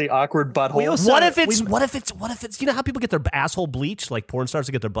know. Socially awkward butthole. What if it's you know how people get their asshole bleached, like porn stars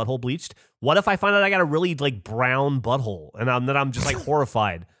to get their butthole bleached? What if I find out I got a really like brown butthole and I'm just like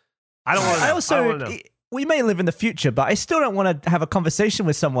horrified? I don't want to know. I also, we may live in the future, but I still don't want to have a conversation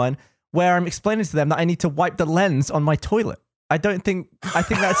with someone where I'm explaining to them that I need to wipe the lens on my toilet. I think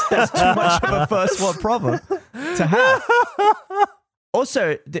that's too much of a first world problem to have.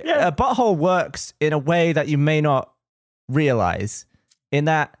 Also, a butthole works in a way that you may not realize, in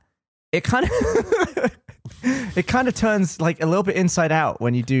that it kind of turns like a little bit inside out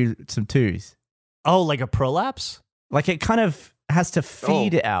when you do some twos. Oh, like a prolapse? Like it kind of has to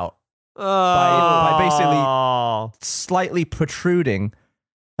feed it out by basically slightly protruding.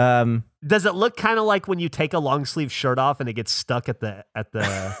 Does it look kind of like when you take a long sleeve shirt off and it gets stuck at the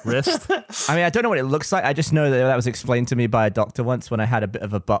wrist? I mean, I don't know what it looks like. I just know that was explained to me by a doctor once when I had a bit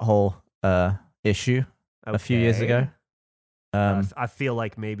of a butthole issue a few years ago. I feel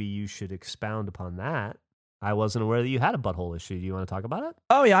like maybe you should expound upon that. I wasn't aware that you had a butthole issue. Do you want to talk about it?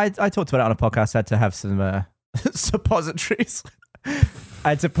 Oh yeah, I talked about it on a podcast. I had to have some suppositories. I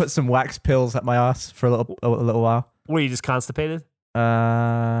had to put some wax pills at my ass for a little while. Were you just constipated?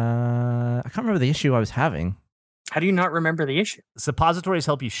 I can't remember the issue I was having. How do you not remember the issue? Suppositories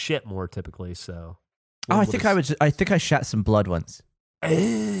help you shit more typically, so. I think I shat some blood once.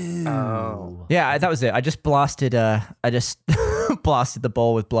 Oh. Yeah, that was it. I just blasted blasted the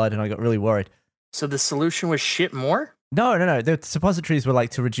bowl with blood and I got really worried. So the solution was shit more? No. The suppositories were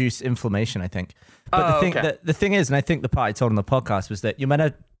like to reduce inflammation, I think. But the thing is, and I think the part I told on the podcast was that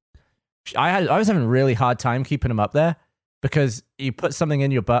I was having a really hard time keeping them up there because you put something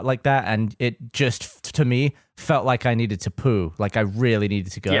in your butt like that and it just, to me, felt like I needed to poo. Like I really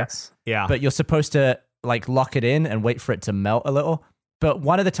needed to go. Yes. Yeah. But you're supposed to like lock it in and wait for it to melt a little. But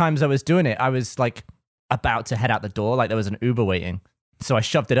one of the times I was doing it, I was like about to head out the door, like there was an Uber waiting. So I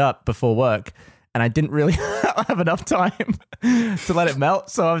shoved it up before work and I didn't really have enough time to let it melt.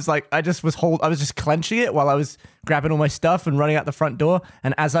 So I was like, I was just clenching it while I was grabbing all my stuff and running out the front door.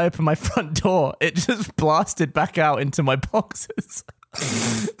 And as I opened my front door, it just blasted back out into my boxes.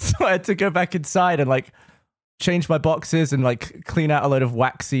 So I had to go back inside and like change my boxes and like clean out a load of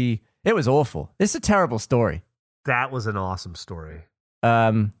waxy. It was awful. It's a terrible story. That was an awesome story.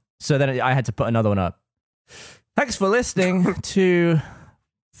 So then I had to put another one up. Thanks for listening to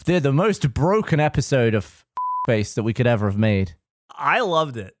the most broken episode of Face that we could ever have made. I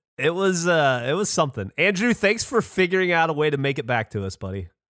loved it. It was something. Andrew, thanks for figuring out a way to make it back to us, buddy.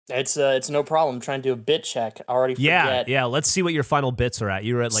 It's no problem. I'm trying to do a bit check. I already forget. Yeah. Let's see what your final bits are at.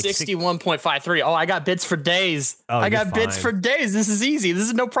 You were at like 61.53. Oh, I got bits for days. Oh, I got bits for days. This is easy. This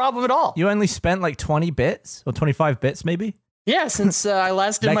is no problem at all. You only spent like 20 bits or 25 bits maybe? Yeah, since I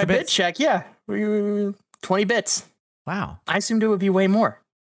last did my bit check. Yeah, 20 bits. Wow. I assumed it would be way more.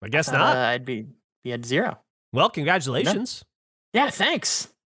 I guess not. I'd be at 0. Well, congratulations. No. Yeah, thanks.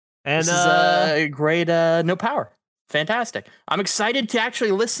 And this is a great no power. Fantastic. I'm excited to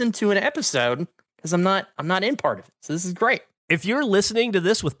actually listen to an episode because I'm not in part of it. So this is great. If you're listening to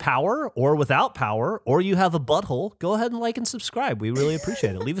this with power or without power, or you have a butthole, go ahead and like and subscribe. We really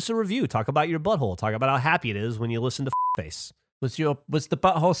appreciate it. Leave us a review. Talk about your butthole. Talk about how happy it is when you listen to Face. Was the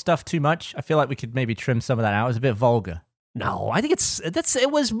butthole stuff too much? I feel like we could maybe trim some of that out. It was a bit vulgar. No, I think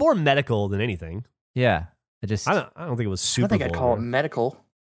it was more medical than anything. Yeah, I don't think it was super. I think I'd call it medical.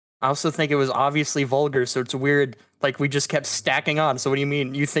 I also think it was obviously vulgar, so it's weird. Like we just kept stacking on. So what do you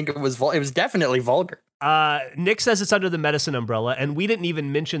mean? You think it was vulgar? It was definitely vulgar. Nick says it's under the medicine umbrella, and we didn't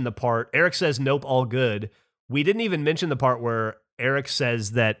even mention the part. Eric says nope, all good. We didn't even mention the part where Eric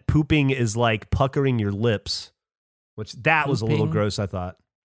says that pooping is like puckering your lips, which was a little gross. I thought,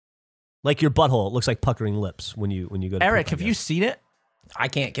 like your butthole, it looks like puckering lips when you go to Eric, poop, have you seen it? I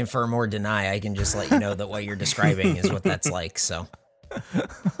can't confirm or deny. I can just let you know that what you're describing is what that's like. So.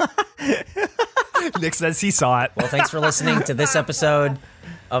 Nick says he saw it. Well, thanks for listening to this episode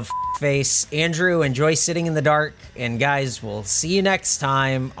of Face. Andrew, enjoy sitting in the dark. And guys, we'll see you next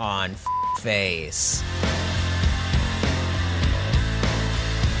time on Face.